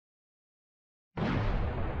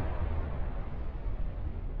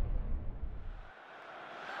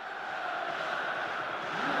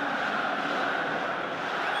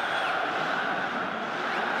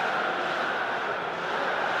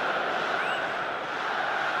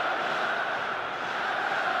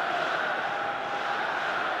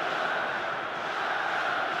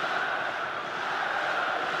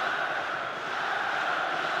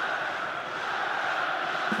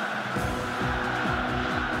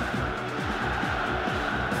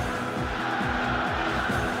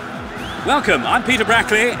Welcome, I'm Peter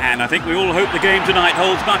Brackley, and I think we all hope the game tonight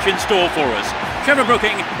holds much in store for us. Trevor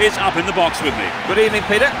Brooking is up in the box with me. Good evening,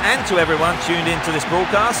 Peter, and to everyone tuned into this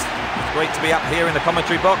broadcast. It's great to be up here in the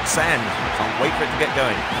commentary box, and I can't wait for it to get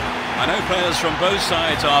going. I know players from both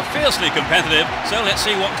sides are fiercely competitive, so let's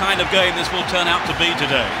see what kind of game this will turn out to be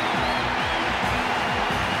today.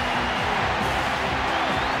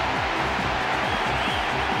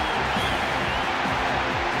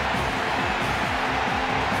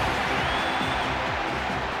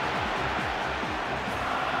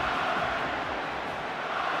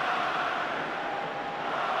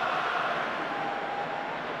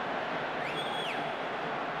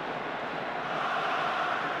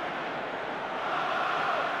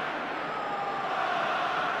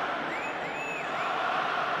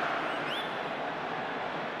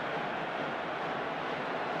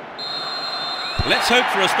 Let's hope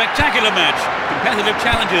for a spectacular match, competitive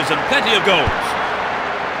challenges and plenty of goals.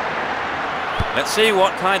 Let's see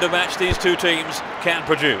what kind of match these two teams can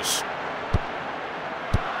produce.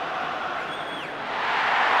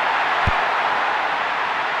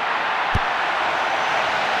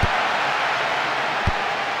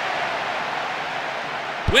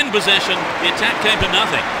 Win possession, the attack came to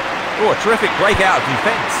nothing. Oh, a terrific breakout of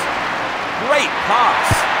defence. Great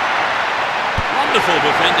pass. Wonderful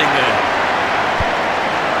defending there.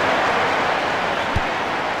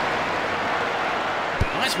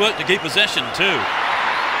 Nice work to keep possession too.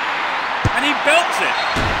 And he belts it.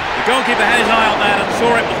 The goalkeeper had his eye on that and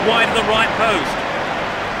saw it was wide of the right post.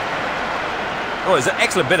 Oh, it's an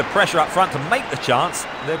excellent bit of pressure up front to make the chance.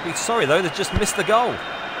 They'd be sorry though, they just missed the goal.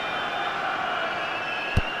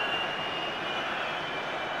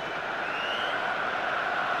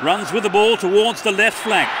 Runs with the ball towards the left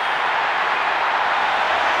flank.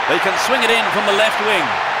 They can swing it in from the left wing.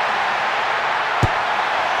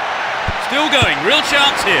 Still going, real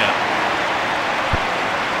chance here.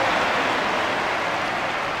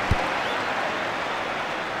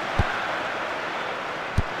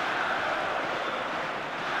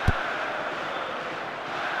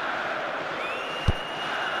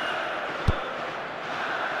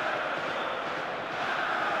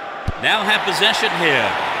 Now have possession here.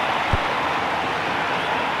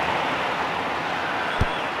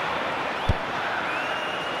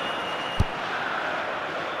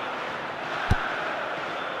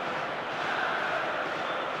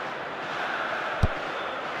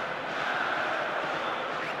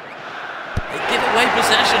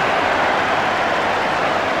 Possession.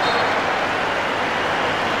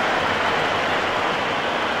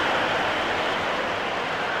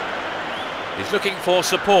 He's looking for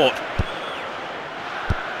support.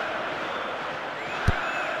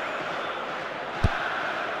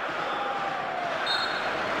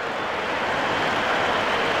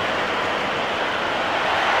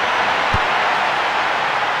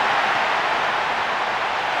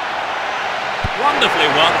 Wonderfully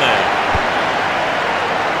won there.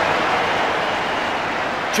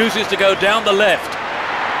 Chooses to go down the left.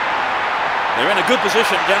 They're in a good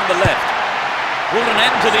position down the left. Brought an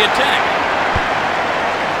end to the attack.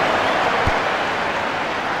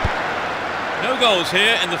 No goals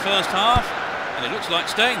here in the first half, and it looks like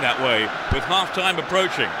staying that way with half-time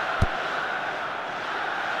approaching.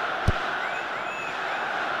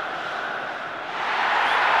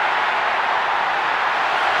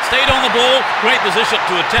 Stayed on the ball, great position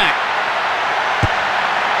to attack.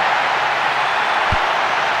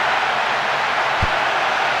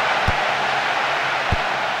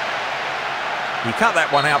 He cut that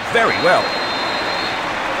one out very well.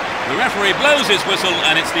 The referee blows his whistle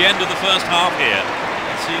and it's the end of the first half here.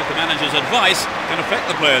 Let's see if the manager's advice can affect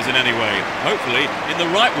the players in any way. Hopefully in the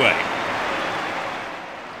right way.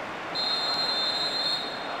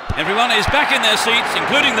 Everyone is back in their seats,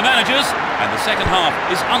 including the managers, and the second half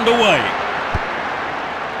is underway.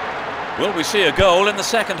 Will we see a goal in the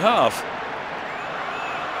second half?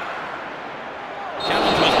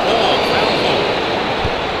 Challenge was poor, foul ball.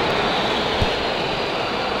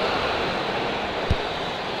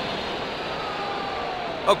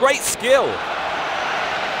 Oh, great skill.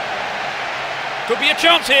 Could be a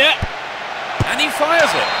chance here. And he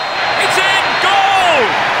fires it. It's in! Goal!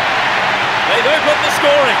 They've opened the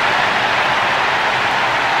scoring.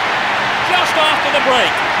 Just after the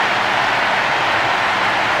break.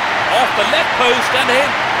 Off the left post and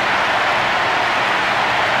in.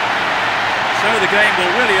 So the game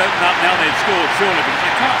will really open up now they've scored, surely, because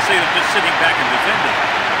you can't see them just sitting back and defending.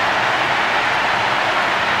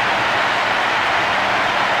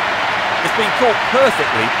 It's been caught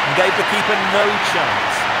perfectly and gave the keeper no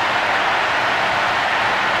chance.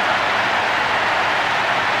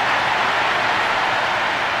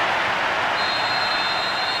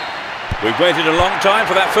 We've waited a long time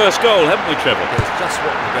for that first goal, haven't we, Trevor? It's just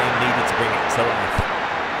what the game needed to bring it to life.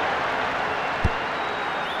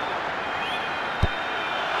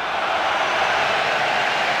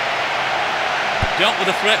 Dealt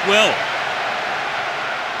with the threat well.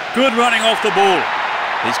 Good running off the ball.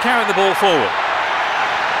 He's carried the ball forward.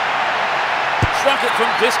 Struck it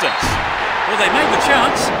from distance. Well, they made the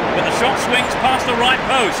chance, but the shot swings past the right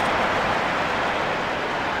post.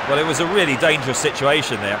 Well, it was a really dangerous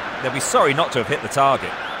situation there. They'll be sorry not to have hit the target.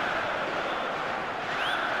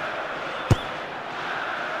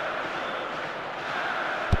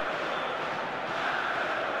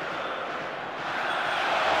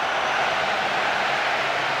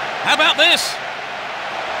 How about this?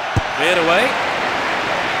 Cleared away.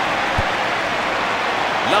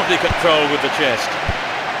 Lovely control with the chest.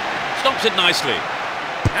 Stops it nicely.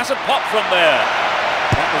 Has a pop from there.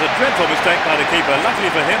 That was a dreadful mistake by the keeper.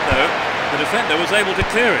 Luckily for him, though, the defender was able to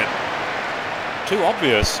clear it. Too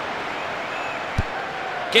obvious.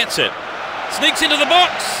 Gets it. Sneaks into the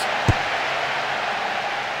box.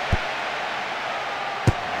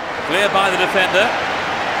 Cleared by the defender.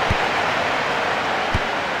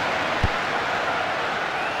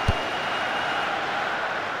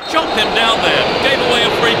 Chopped him down there. Gave away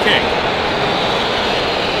a free kick.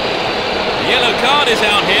 The yellow card is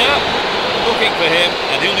out here. Looking for him,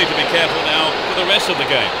 and he'll need to be careful now for the rest of the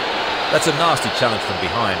game. That's a nasty challenge from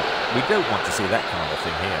behind. We don't want to see that kind of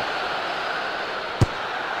thing here.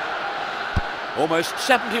 Almost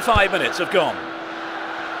 75 minutes have gone.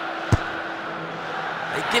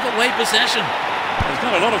 They give away possession. There's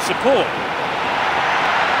not a lot of support.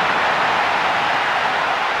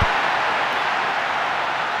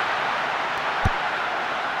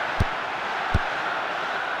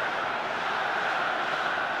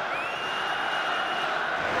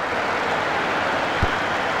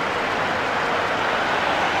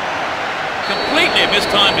 Completely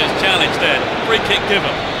mistimed his challenge there. Free kick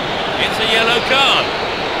given. It's a yellow card.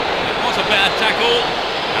 It was a bad tackle,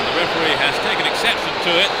 and the referee has taken exception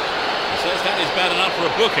to it. He says that is bad enough for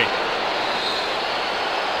a booking.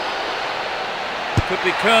 Could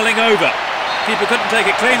be curling over. Keeper couldn't take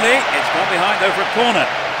it cleanly. It's gone behind though for a corner.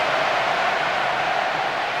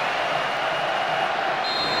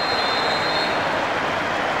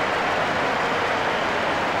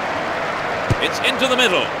 It's into the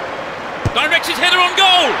middle. Directs his header on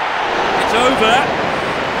goal. It's over.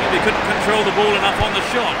 Maybe couldn't control the ball enough on the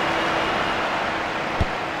shot.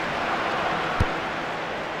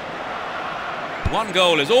 One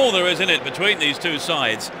goal is all there is in it between these two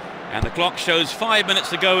sides, and the clock shows 5 minutes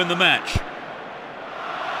to go in the match.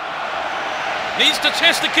 Needs to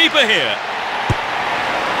test the keeper here.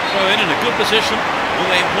 Throw in a good position. Will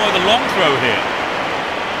they employ the long throw here?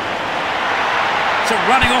 So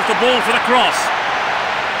running off the ball for the cross.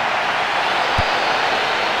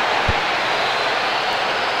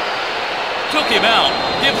 Took him out,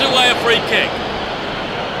 gives away a free kick.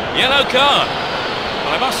 Yellow card.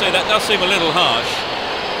 Well, I must say that does seem a little harsh,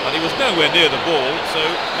 but he was nowhere near the ball, so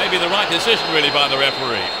maybe the right decision really by the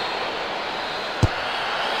referee.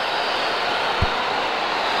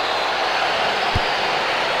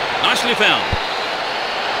 Nicely found.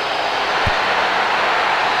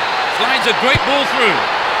 Slides a great ball through.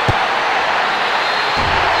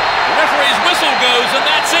 The referee's whistle goes, and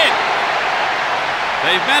that's it.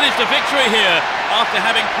 They've managed a victory here after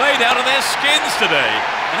having played out of their skins today.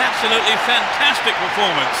 An absolutely fantastic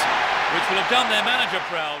performance, which will have done their manager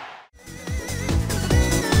proud.